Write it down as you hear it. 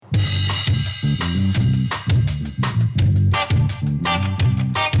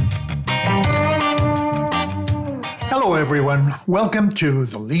everyone. Welcome to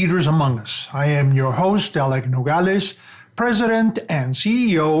The Leaders Among Us. I am your host, Alec Nogales, President and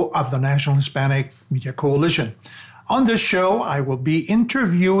CEO of the National Hispanic Media Coalition. On this show, I will be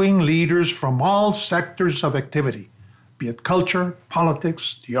interviewing leaders from all sectors of activity, be it culture,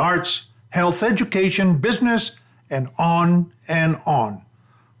 politics, the arts, health, education, business, and on and on.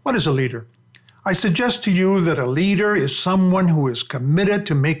 What is a leader? I suggest to you that a leader is someone who is committed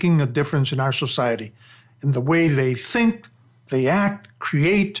to making a difference in our society, in the way they think, they act,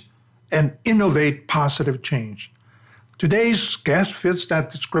 create, and innovate positive change. Today's guest fits that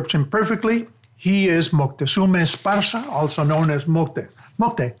description perfectly. He is Moctezuma Esparza, also known as Mocte.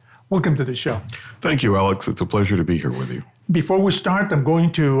 Mocte, welcome to the show. Thank you, Alex. It's a pleasure to be here with you. Before we start, I'm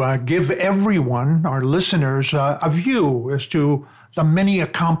going to give everyone, our listeners, a view as to the many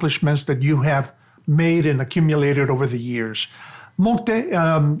accomplishments that you have made and accumulated over the years. Mocte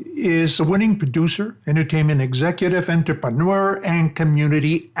is a winning producer, entertainment executive, entrepreneur, and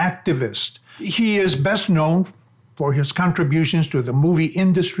community activist. He is best known for his contributions to the movie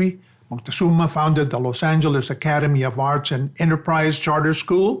industry. Moctezuma founded the Los Angeles Academy of Arts and Enterprise Charter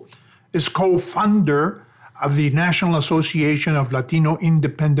School, is co-founder of the National Association of Latino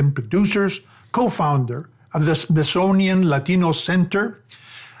Independent Producers, co-founder of the Smithsonian Latino Center,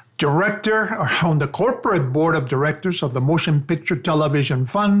 director on the corporate board of directors of the Motion Picture Television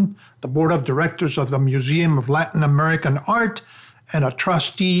Fund, the board of directors of the Museum of Latin American Art, and a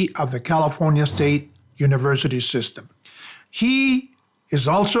trustee of the California State University System. He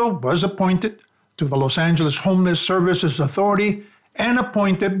was appointed to the Los Angeles Homeless Services Authority and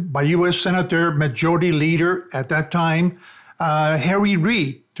appointed by U.S. Senator Majority Leader at that time, Harry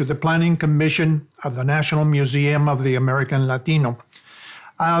Reid, to the Planning Commission of the National Museum of the American Latino.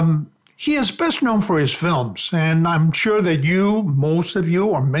 He is best known for his films, and I'm sure that most of you,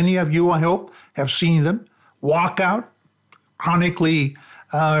 or many of you, I hope, have seen them. Walkout,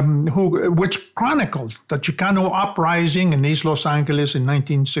 which chronicled the Chicano uprising in East Los Angeles in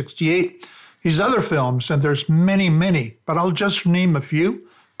 1968. His other films, and there's many, but I'll just name a few.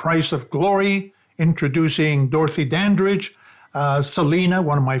 Price of Glory, introducing Dorothy Dandridge, Selena,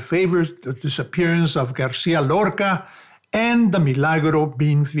 one of my favorites, The Disappearance of Garcia Lorca, and the Milagro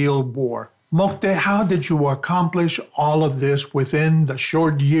Beanfield War. Mocte, how did you accomplish all of this within the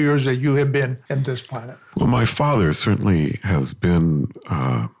short years that you have been in this planet? Well, my father certainly has been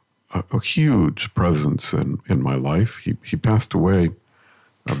a huge presence in my life. He passed away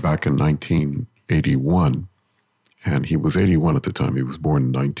back in 1981, and he was 81 at the time. He was born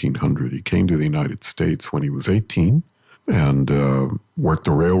in 1900. He came to the United States when he was 18 and worked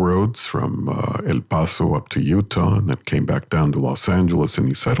the railroads from El Paso up to Utah, and then came back down to Los Angeles, and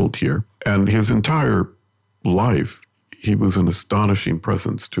he settled here. And his entire life, he was an astonishing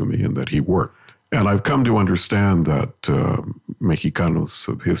presence to me in that he worked. And I've come to understand that Mexicanos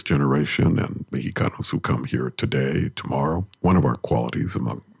of his generation and Mexicanos who come here today, tomorrow, one of our qualities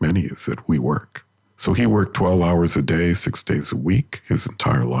among many is that we work. So he worked 12 hours a day, 6 days a week, his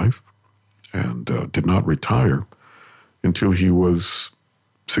entire life, and did not retire until he was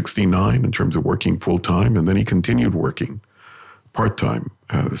 69 in terms of working full-time, and then he continued working part-time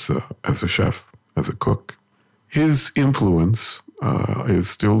as a chef, as a cook. His influence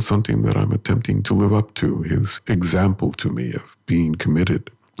is still something that I'm attempting to live up to, his example to me of being committed,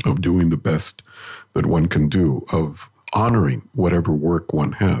 of doing the best that one can do, of honoring whatever work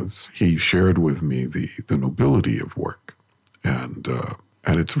one has. He shared with me the nobility of work and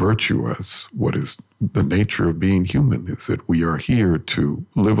its virtue as what is the nature of being human, is that we are here to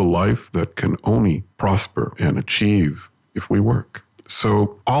live a life that can only prosper and achieve if we work.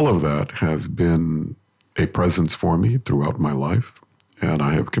 So all of that has been a presence for me throughout my life, and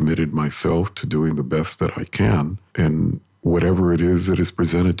I have committed myself to doing the best that I can in whatever it is that is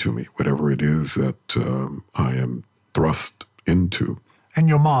presented to me, whatever it is that I am thrust into. And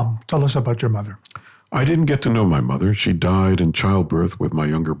your mom, tell us about your mother. I didn't get to know my mother. She died in childbirth with my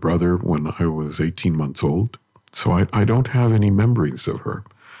younger brother when I was 18 months old. So I don't have any memories of her.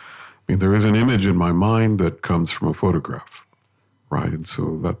 I mean, there is an image in my mind that comes from a photograph, right? And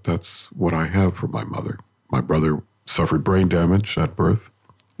so that's what I have for my mother. My brother suffered brain damage at birth,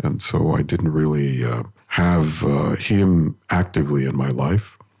 and so I didn't really have him actively in my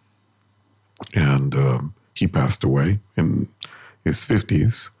life. And he passed away in his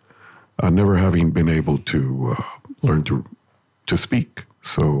 50s. Never having been able to learn to speak.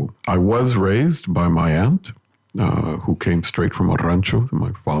 So I was raised by my aunt, who came straight from a rancho.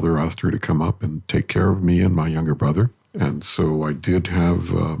 My father asked her to come up and take care of me and my younger brother. And so I did have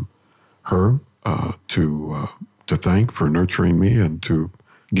her to thank for nurturing me and to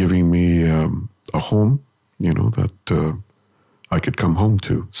giving me a home that I could come home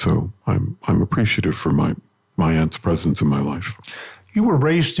to. So I'm appreciative for my aunt's presence in my life. You were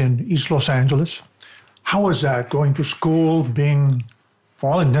raised in East Los Angeles. How was that, going to school, being, for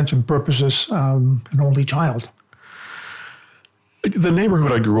all intents and purposes, an only child? The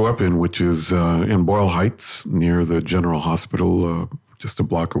neighborhood I grew up in, which is in Boyle Heights, near the General Hospital, just a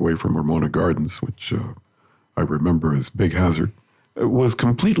block away from Ramona Gardens, which I remember as Big Hazard, it was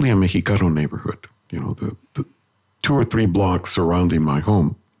completely a Mexicano neighborhood. The 2 or 3 blocks surrounding my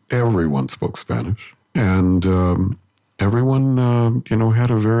home, everyone spoke Spanish. And everyone,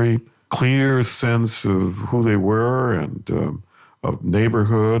 had a very clear sense of who they were and of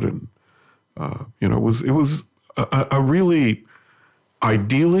neighborhood. And, it was a really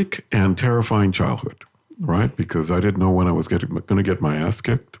idyllic and terrifying childhood, right? Because I didn't know when I was going to get my ass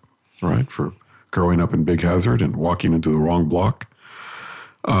kicked, right, for growing up in Big Hazard and walking into the wrong block.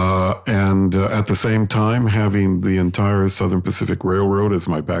 And at the same time, having the entire Southern Pacific Railroad as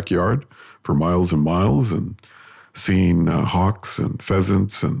my backyard for miles and miles, and seeing hawks and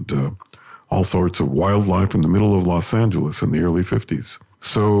pheasants and all sorts of wildlife in the middle of Los Angeles in the early 50s.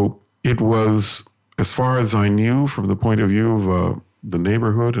 So it was, as far as I knew, from the point of view of the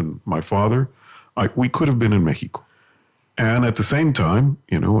neighborhood and my father, we could have been in Mexico. And at the same time,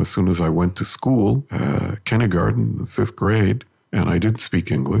 as soon as I went to school, kindergarten, 5th grade, and I didn't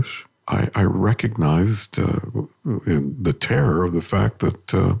speak English, I recognized in the terror of the fact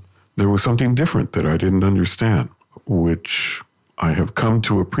that there was something different that I didn't understand, which I have come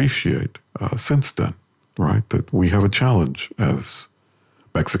to appreciate since then, right? That we have a challenge as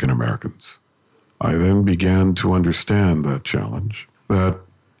Mexican Americans. I then began to understand that challenge, that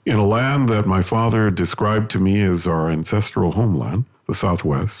in a land that my father described to me as our ancestral homeland, the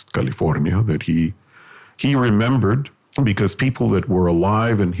Southwest, California, that he remembered because people that were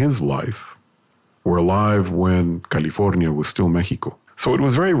alive in his life were alive when California was still Mexico. So it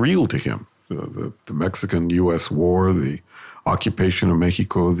was very real to him, the Mexican-U.S. war, the occupation of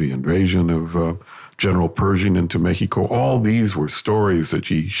Mexico, the invasion of General Pershing into Mexico. All these were stories that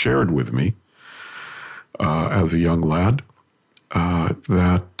he shared with me as a young lad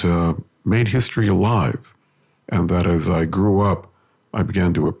that made history alive. And that as I grew up, I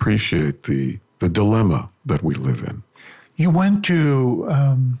began to appreciate the dilemma that we live in. You went to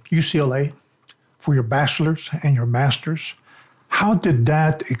UCLA for your bachelor's and your master's. How did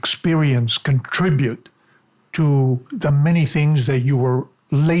that experience contribute to the many things that you were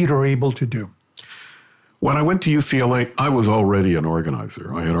later able to do? When I went to UCLA, I was already an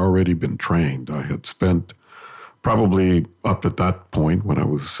organizer. I had already been trained. I had spent probably up at that point when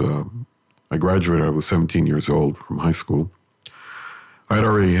I graduated, I was 17 years old from high school. I had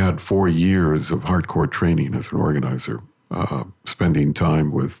already had 4 years of hardcore training as an organizer, spending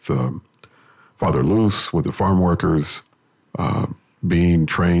time with Father Luz, with the farm workers, being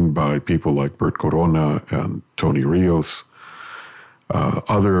trained by people like Bert Corona and Tony Rios,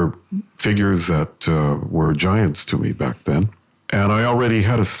 other figures that were giants to me back then. And I already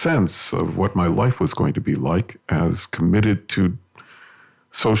had a sense of what my life was going to be like as committed to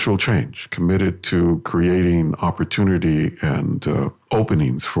social change, committed to creating opportunity and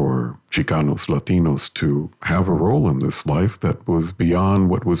openings for Chicanos, Latinos to have a role in this life that was beyond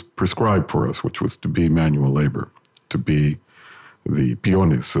what was prescribed for us, which was to be manual labor, to be the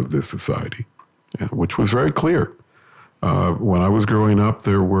peones of this society, which was very clear. When I was growing up,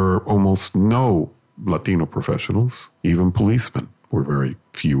 there were almost no Latino professionals. Even policemen were very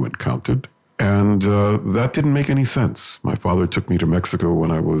few and counted. And that didn't make any sense. My father took me to Mexico when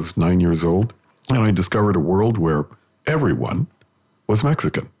I was 9 years old, and I discovered a world where everyone was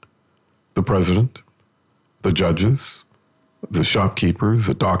Mexican. The president, the judges, the shopkeepers,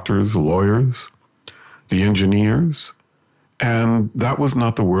 the doctors, the lawyers, the engineers, and that was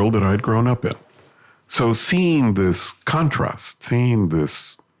not the world that I had grown up in. So seeing this contrast, seeing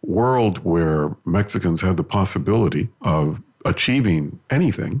this world where Mexicans had the possibility of achieving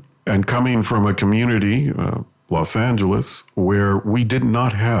anything, and coming from a community, Los Angeles, where we did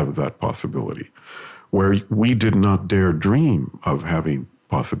not have that possibility, where we did not dare dream of having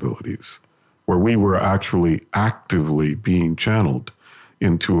possibilities, where we were actually actively being channeled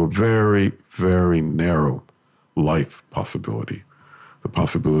into a very, very narrow life possibility. The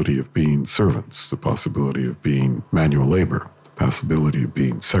possibility of being servants, the possibility of being manual labor, the possibility of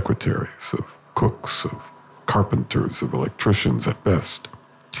being secretaries, of cooks, of carpenters, of electricians at best.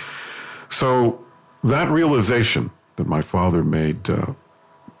 So that realization that my father made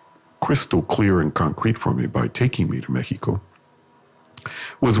crystal clear and concrete for me by taking me to Mexico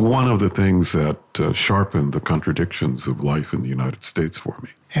was one of the things that sharpened the contradictions of life in the United States for me.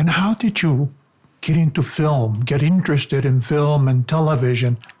 And how did you get into film, get interested in film and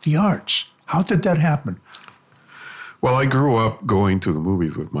television, the arts? How did that happen? Well, I grew up going to the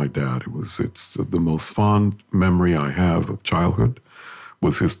movies with my dad. It's the most fond memory I have of childhood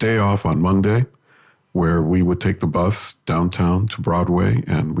was his day off on Monday, where we would take the bus downtown to Broadway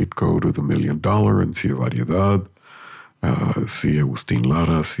and we'd go to the $1 Million and see Variedad, see Agustin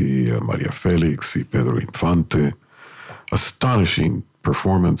Lara, see Maria Felix, see Pedro Infante. Astonishing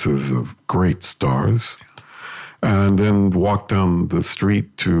performances of great stars. And then walk down the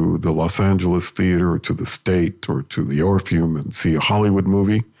street to the Los Angeles Theater or to the State or to the Orpheum and see a Hollywood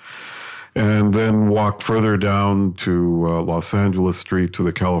movie. And then walk further down to Los Angeles Street to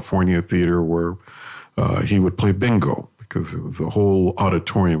the California Theater where he would play bingo because the whole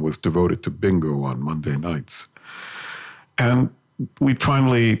auditorium was devoted to bingo on Monday nights. And we'd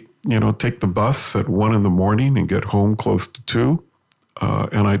finally, take the bus at 1 a.m. and get home close to 2.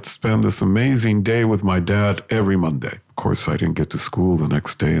 And I'd spend this amazing day with my dad every Monday. Of course, I didn't get to school the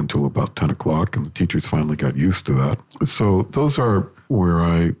next day until about 10 o'clock, and the teachers finally got used to that. So those are where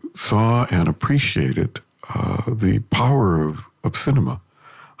I saw and appreciated the power of cinema,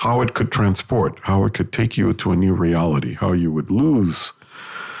 how it could transport, how it could take you to a new reality, how you would lose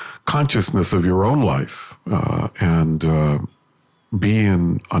consciousness of your own life and be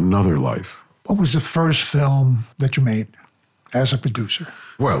in another life. What was the first film that you made as a producer?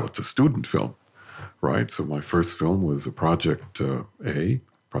 Well, it's a student film, right? So my first film was a Project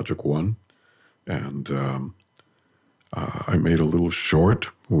Project 1. And I made a little short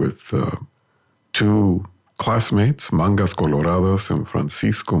with 2 classmates, Mangas Coloradas and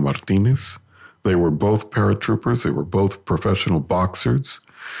Francisco Martinez. They were both paratroopers. They were both professional boxers.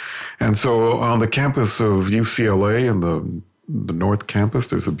 And so on the campus of UCLA in the North Campus,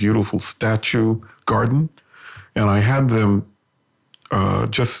 there's a beautiful statue garden. And I had them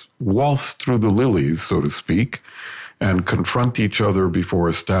just waltz through the lilies, so to speak, and confront each other before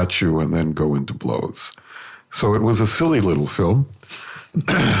a statue and then go into blows. So it was a silly little film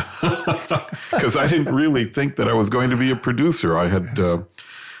because I didn't really think that I was going to be a producer. I had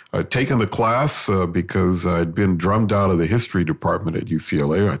taken the class because I'd been drummed out of the history department at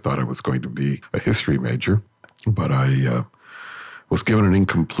UCLA. I thought I was going to be a history major, but I was given an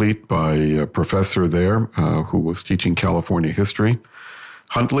incomplete by a professor there who was teaching California history,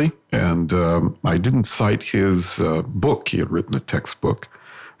 Huntley, and I didn't cite his book. He had written a textbook.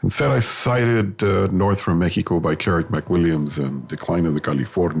 Instead, I cited North from Mexico by Carrick McWilliams and Decline of the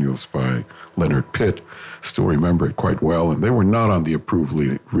Californios by Leonard Pitt. Still remember it quite well, and they were not on the approved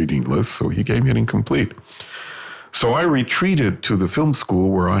reading list, so he gave me an incomplete. So I retreated to the film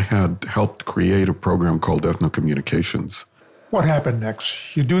school where I had helped create a program called Ethnocommunications. What happened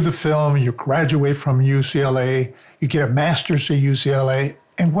next? You do the film, you graduate from UCLA, you get a master's at UCLA,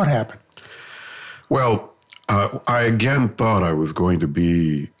 and what happened? Well, I again thought I was going to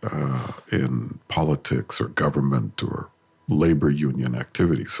be in politics or government or labor union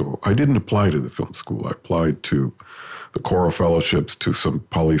activity. So I didn't apply to the film school. I applied to the choral fellowships, to some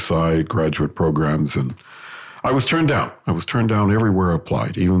poli-sci graduate programs, and I was turned down. I was turned down everywhere I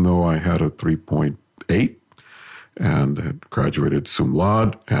applied, even though I had a 3.8 and had graduated cum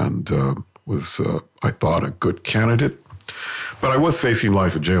laude and was, I thought, a good candidate. But I was facing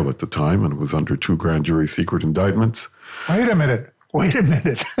life in jail at the time and was under 2 grand jury secret indictments. Wait a minute.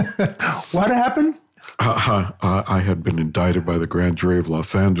 What happened? I had been indicted by the grand jury of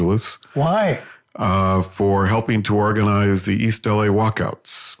Los Angeles. Why? For helping to organize the East LA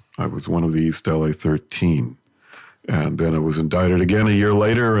walkouts. I was one of the East LA 13. And then I was indicted again a year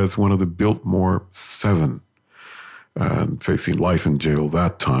later as one of the Biltmore 7 and facing life in jail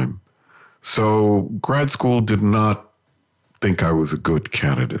that time. So grad school did not think I was a good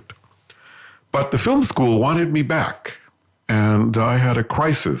candidate. But the film school wanted me back. And I had a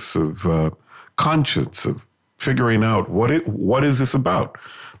crisis of conscience, of figuring out what is this about.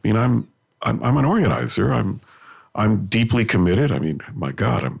 I mean, I'm an organizer. I'm deeply committed. I mean, my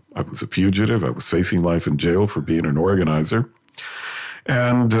God, I was a fugitive. I was facing life in jail for being an organizer.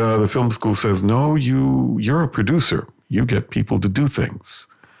 And the film school says, no, you're a producer. You get people to do things.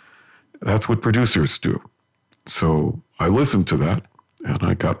 That's what producers do. So I listened to that, and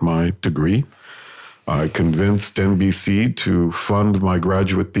I got my degree. I convinced NBC to fund my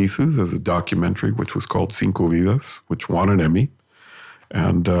graduate thesis as a documentary, which was called Cinco Vidas, which won an Emmy.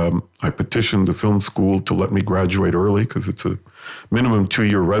 And I petitioned the film school to let me graduate early because it's a minimum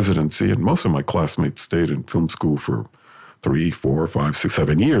 2-year residency. And most of my classmates stayed in film school for 3, 4, 5, 6,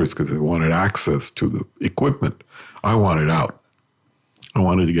 7 years because they wanted access to the equipment. I wanted out. I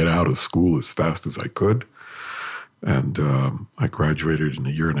wanted to get out of school as fast as I could. And I graduated in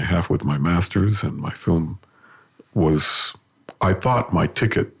a year and a half with my master's, and my film was, I thought, my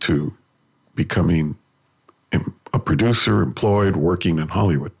ticket to becoming a producer, employed, working in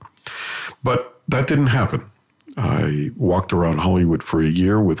Hollywood. But that didn't happen. I walked around Hollywood for a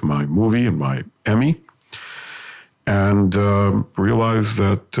year with my movie and my Emmy, and realized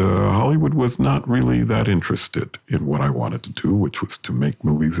that Hollywood was not really that interested in what I wanted to do, which was to make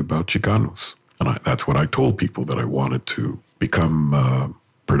movies about Chicanos. And that's what I told people, that I wanted to become a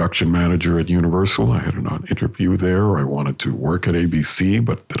production manager at Universal. I had an interview there. I wanted to work at ABC,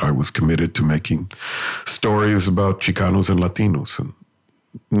 but that I was committed to making stories about Chicanos and Latinos, and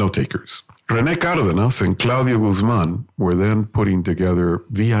no takers. René Cárdenas and Claudio Guzmán were then putting together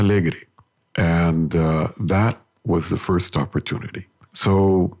Villa Alegre, and that was the first opportunity.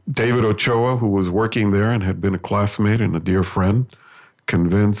 So David Ochoa, who was working there and had been a classmate and a dear friend,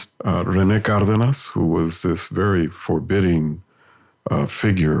 convinced René Cárdenas, who was this very forbidding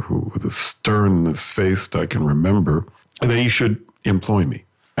figure, who with a sternness faced I can remember, that he should employ me,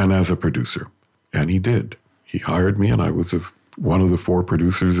 and as a producer. And he did. He hired me, and I was one of the 4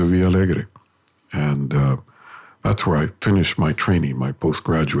 producers of Villa Alegre. And that's where I finished my training, my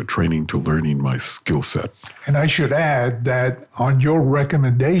postgraduate training, to learning my skill set. And I should add that on your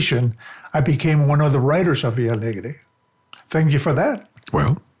recommendation, I became one of the writers of Villa Alegre. Thank you for that.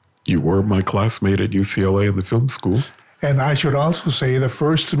 Well, you were my classmate at UCLA in the film school. And I should also say the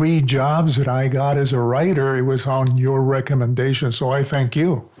first 3 jobs that I got as a writer, it was on your recommendation. So I thank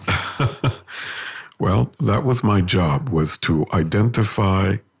you. Well, that was my job, was to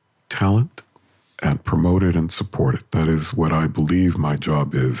identify talent and promote it and support it. That is what I believe my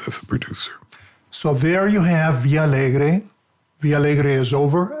job is as a producer. So there you have Villa Alegre. Villa Alegre is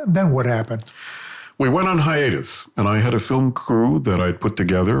over. And then what happened? We went on hiatus, and I had a film crew that I'd put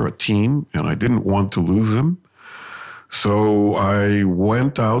together, a team, and I didn't want to lose them. So I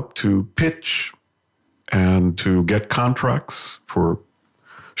went out to pitch and to get contracts for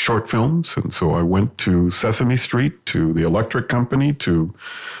short films. And so I went to Sesame Street, to the Electric Company, to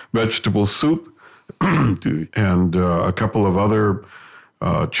Vegetable Soup, and a couple of other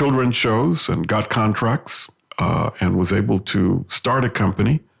children's shows, and got contracts and was able to start a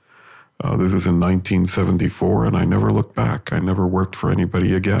company. This is in 1974, and I never looked back. I never worked for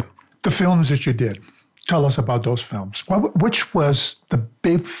anybody again. The films that you did, tell us about those films. Which was the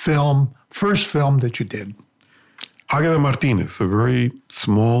big film, first film that you did? Águeda Martínez, a very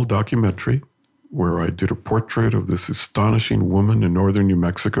small documentary where I did a portrait of this astonishing woman in northern New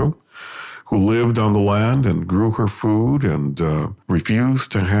Mexico who lived on the land and grew her food and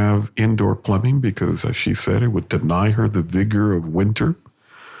refused to have indoor plumbing because, as she said, it would deny her the vigor of winter,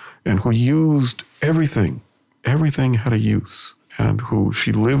 and who used everything had a use, and who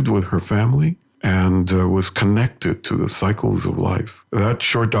she lived with her family and was connected to the cycles of life. That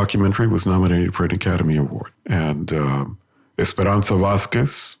short documentary was nominated for an Academy Award. And Esperanza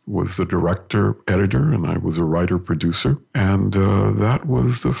Vasquez was the director, editor, and I was a writer-producer. And that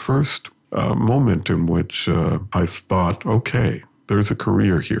was the first moment in which I thought, okay, there's a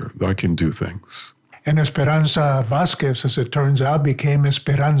career here. I can do things. And Esperanza Vasquez, as it turns out, became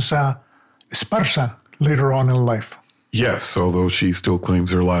Esperanza Esparza later on in life. Yes, although she still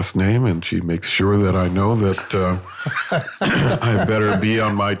claims her last name, and she makes sure that I know that I better be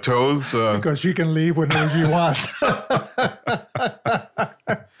on my toes. Because she can leave whenever she wants.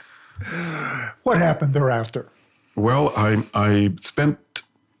 What happened thereafter? Well, I spent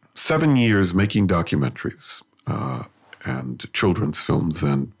 7 years making documentaries and children's films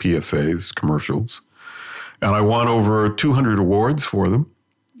and PSAs, commercials. And I won over 200 awards for them.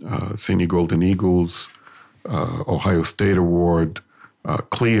 Cine Golden Eagles, Ohio State Award,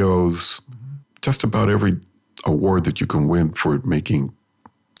 Clio's, just about every award that you can win for making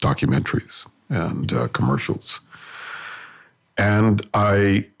documentaries and commercials. And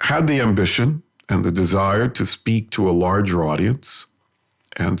I had the ambition and the desire to speak to a larger audience.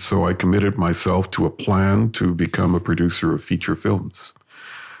 And so I committed myself to a plan to become a producer of feature films.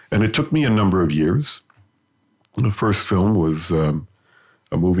 And it took me a number of years. The first film was a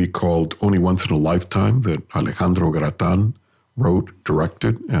movie called Only Once in a Lifetime that Alejandro Gratan wrote,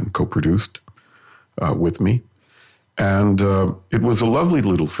 directed, and co-produced with me. And it was a lovely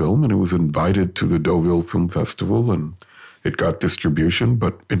little film, and it was invited to the Deauville Film Festival, and it got distribution,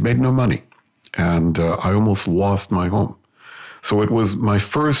 but it made no money. And I almost lost my home. So it was my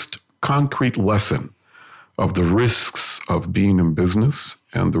first concrete lesson of the risks of being in business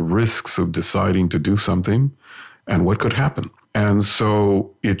and the risks of deciding to do something and what could happen. And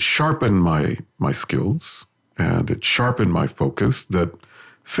so it sharpened my skills, and it sharpened my focus that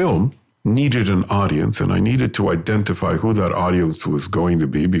film needed an audience, and I needed to identify who that audience was going to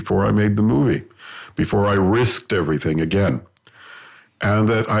be before I made the movie, before I risked everything again. And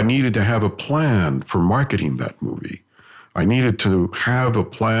that I needed to have a plan for marketing that movie. I needed to have a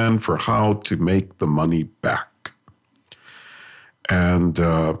plan for how to make the money back. And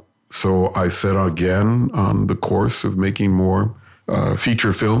so I set again on the course of making more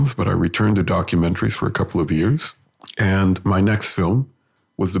feature films, but I returned to documentaries for a couple of years. And my next film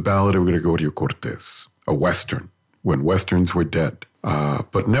was The Ballad of Gregorio Cortés, a Western, when Westerns were dead.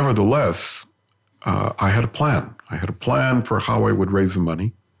 But nevertheless, I had a plan. I had a plan for how I would raise the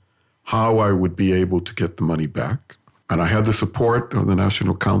money, how I would be able to get the money back. And I had the support of the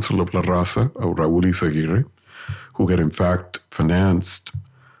National Council of La Raza, of Raúl Izaguirre, who had in fact financed,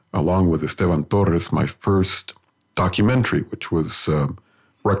 along with Esteban Torres, my first documentary, which was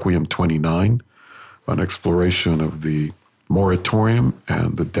Requiem 29, an exploration of the moratorium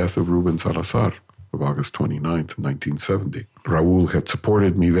and the death of Ruben Salazar of August 29th, 1970. Raúl had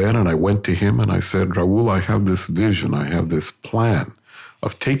supported me then, and I went to him and I said, Raúl, I have this vision, I have this plan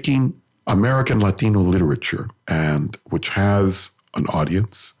of taking American Latino literature, and which has an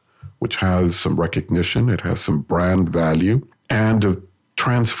audience, which has some recognition, it has some brand value, and of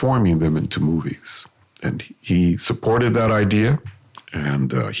transforming them into movies. And he supported that idea,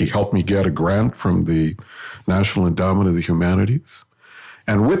 and he helped me get a grant from the National Endowment of the Humanities.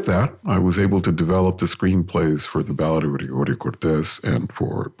 And with that, I was able to develop the screenplays for The Ballad of Gregorio Cortés and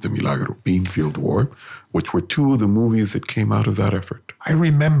for The Milagro Beanfield War, which were two of the movies that came out of that effort. I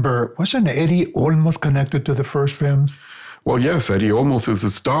remember, wasn't Eddie Olmos connected to the first film? Well, yes, Eddie Olmos is the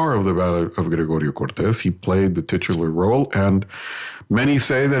star of The Ballad of Gregorio Cortés. He played the titular role, and many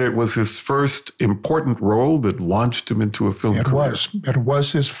say that it was his first important role that launched him into a film career. It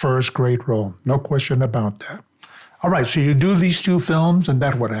was his first great role. No question about that. All right, so you do these two films, and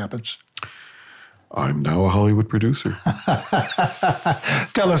then what happens? I'm now a Hollywood producer.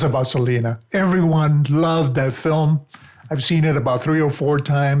 Tell us about Selena. Everyone loved that film. I've seen it about 3 or 4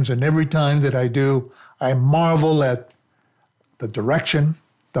 times, and every time that I do, I marvel at the direction,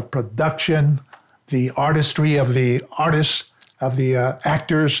 the production, the artistry of the artists, of the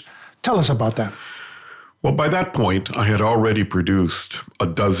actors. Tell us about that. Well, by that point, I had already produced a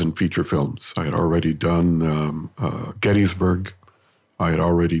dozen feature films. I had already done Gettysburg. I had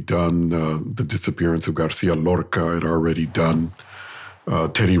already done The Disappearance of Garcia Lorca. I had already done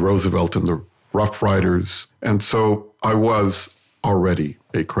Teddy Roosevelt and the Rough Riders. And so I was already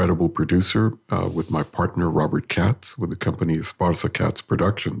a credible producer with my partner, Robert Katz, with the company Esparza Katz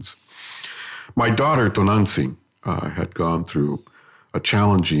Productions. My daughter, Tonantzin, had gone through a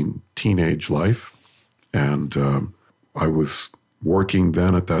challenging teenage life. And I was working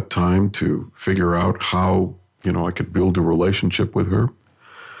then at that time to figure out how, I could build a relationship with her.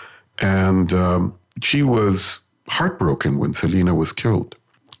 And she was heartbroken when Selena was killed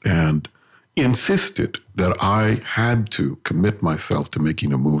and insisted that I had to commit myself to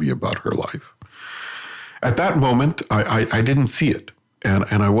making a movie about her life. At that moment, I didn't see it. And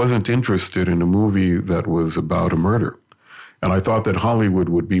I wasn't interested in a movie that was about a murder. And I thought that Hollywood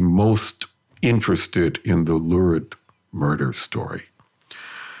would be most interested in the lurid murder story.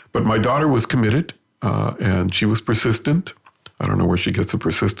 But my daughter was committed, and she was persistent. I don't know where she gets the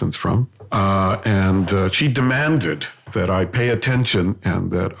persistence from. And she demanded that I pay attention and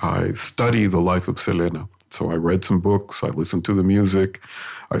that I study the life of Selena. So I read some books, I listened to the music,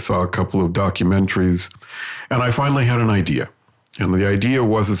 I saw a couple of documentaries, and I finally had an idea. And the idea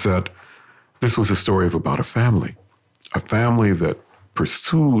was that this was a story about a family that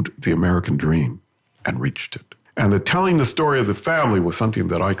pursued the American dream and reached it. And that telling the story of the family was something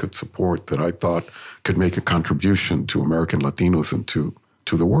that I could support, that I thought could make a contribution to American Latinos and to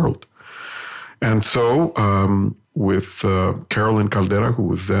the world. And so with Carolyn Caldera, who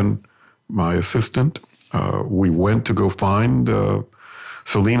was then my assistant, we went to go find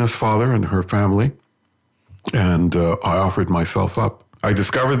Selena's father and her family, and I offered myself up. I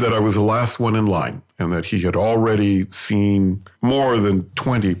discovered that I was the last one in line and that he had already seen more than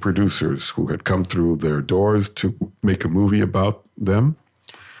 20 producers who had come through their doors to make a movie about them,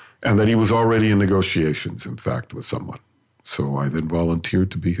 and that he was already in negotiations, in fact, with someone. So I then volunteered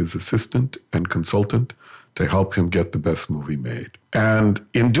to be his assistant and consultant to help him get the best movie made. And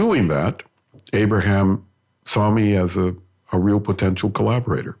in doing that, Abraham saw me as a real potential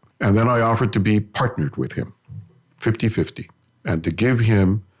collaborator. And then I offered to be partnered with him, 50-50. And to give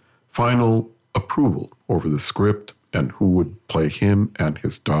him final approval over the script and who would play him and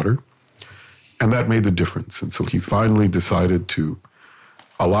his daughter. And that made the difference. And so he finally decided to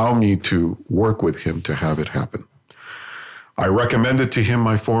allow me to work with him to have it happen. I recommended to him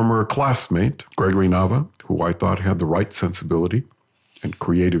my former classmate, Gregory Nava, who I thought had the right sensibility and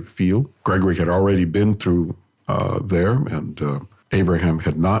creative feel. Gregory had already been through there, and Abraham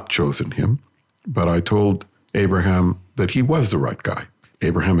had not chosen him. But I told Abraham that he was the right guy.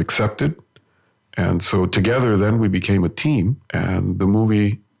 Abraham accepted. And so together then we became a team, and the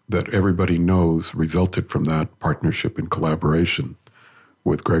movie that everybody knows resulted from that partnership and collaboration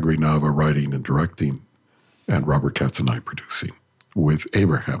with Gregory Nava writing and directing and Robert Katz and I producing with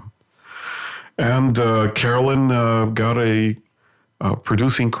Abraham. And Carolyn got a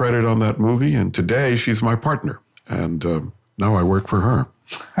producing credit on that movie, and today she's my partner. And now I work for her.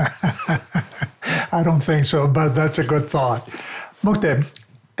 I don't think so, but that's a good thought. Mukte,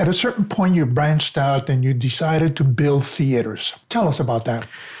 at a certain point you branched out and you decided to build theaters. Tell us about that.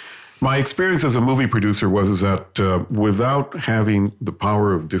 My experience as a movie producer was that without having the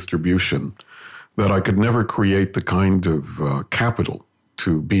power of distribution, that I could never create the kind of capital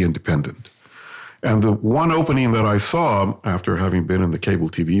to be independent. And the one opening that I saw after having been in the cable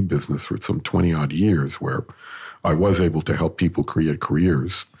TV business for some 20 odd years, where I was able to help people create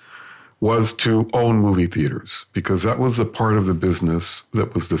careers, was to own movie theaters, because that was the part of the business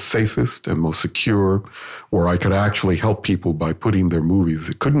that was the safest and most secure, where I could actually help people by putting their movies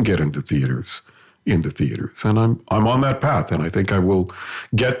that couldn't get into theaters. And I'm on that path, and I think I will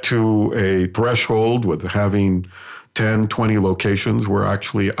get to a threshold with having 10, 20 locations where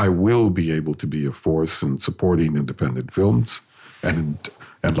actually I will be able to be a force in supporting independent films and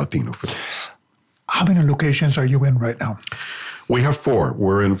Latino films. How many locations are you in right now? We have 4.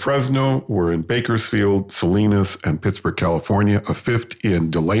 We're in Fresno, we're in Bakersfield, Salinas, and Pittsburgh, California, a 5th in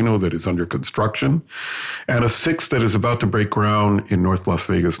Delano that is under construction, and a 6th that is about to break ground in North Las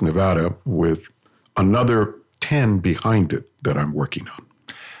Vegas, Nevada, with another 10 behind it that I'm working on.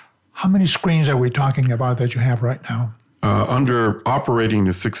 How many screens are we talking about that you have right now? Under operating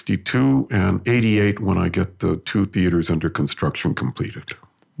is 62 and 88 when I get the 2 theaters under construction completed.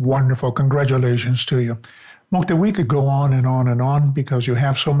 Wonderful. Congratulations to you. Mukte, we could go on and on and on because you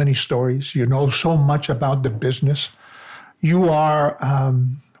have so many stories. You know so much about the business. You are,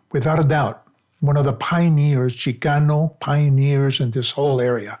 without a doubt, one of the pioneers, Chicano pioneers in this whole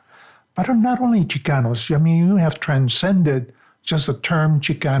area. But not only Chicanos, I mean, you have transcended just the term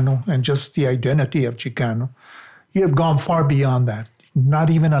Chicano and just the identity of Chicano. You have gone far beyond that. Not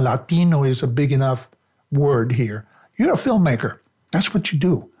even a Latino is a big enough word here. You're a filmmaker. That's what you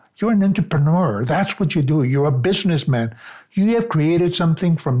do. You're an entrepreneur. That's what you do. You're a businessman. You have created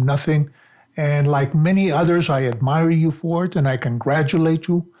something from nothing. And like many others, I admire you for it and I congratulate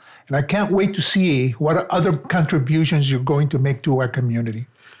you. And I can't wait to see what other contributions you're going to make to our community.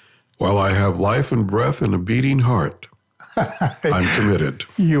 Well, I have life and breath and a beating heart. I'm committed.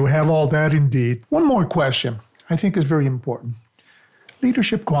 You have all that indeed. One more question I think is very important.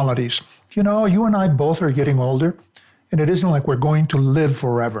 Leadership qualities. You know, you and I both are getting older, and it isn't like we're going to live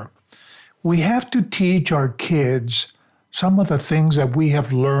forever. We have to teach our kids some of the things that we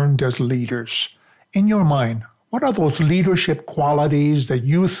have learned as leaders. In your mind, what are those leadership qualities that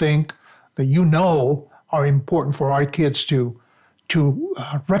you think, that you know are important for our kids to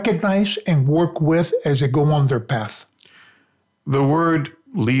recognize and work with as they go on their path? The word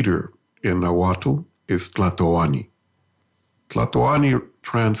leader in Nahuatl is Tlatoani. Tlatoani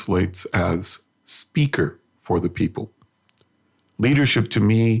translates as speaker for the people. Leadership to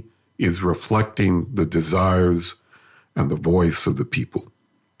me is reflecting the desires and the voice of the people,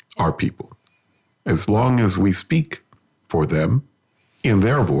 our people. As long as we speak for them in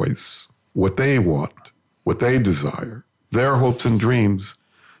their voice, what they want, what they desire, their hopes and dreams,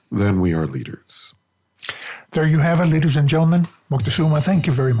 then we are leaders. There you have it, ladies and gentlemen. Moctezuma, thank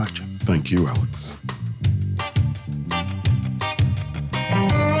you very much. Thank you, Alex.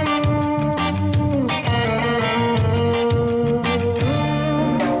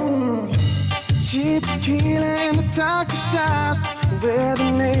 Cheap tequila in the taco shops, where the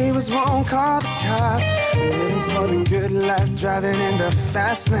neighbors won't call the cops. Living for the good life, driving in the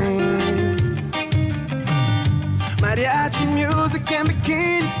fast lane. Mariachi music and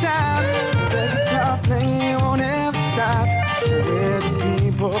bikini tops, the guitar playing won't ever stop. Where the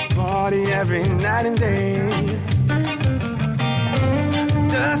people party every night and day. The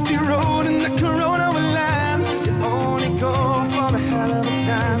dusty road and the Corona will land. You only go for a hell of a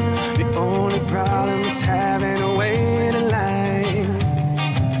time. The only problem is having a wait in line.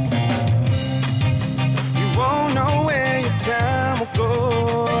 You won't know where your time will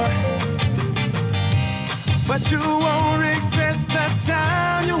go, but you won't regret the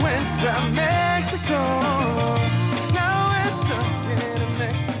time you went to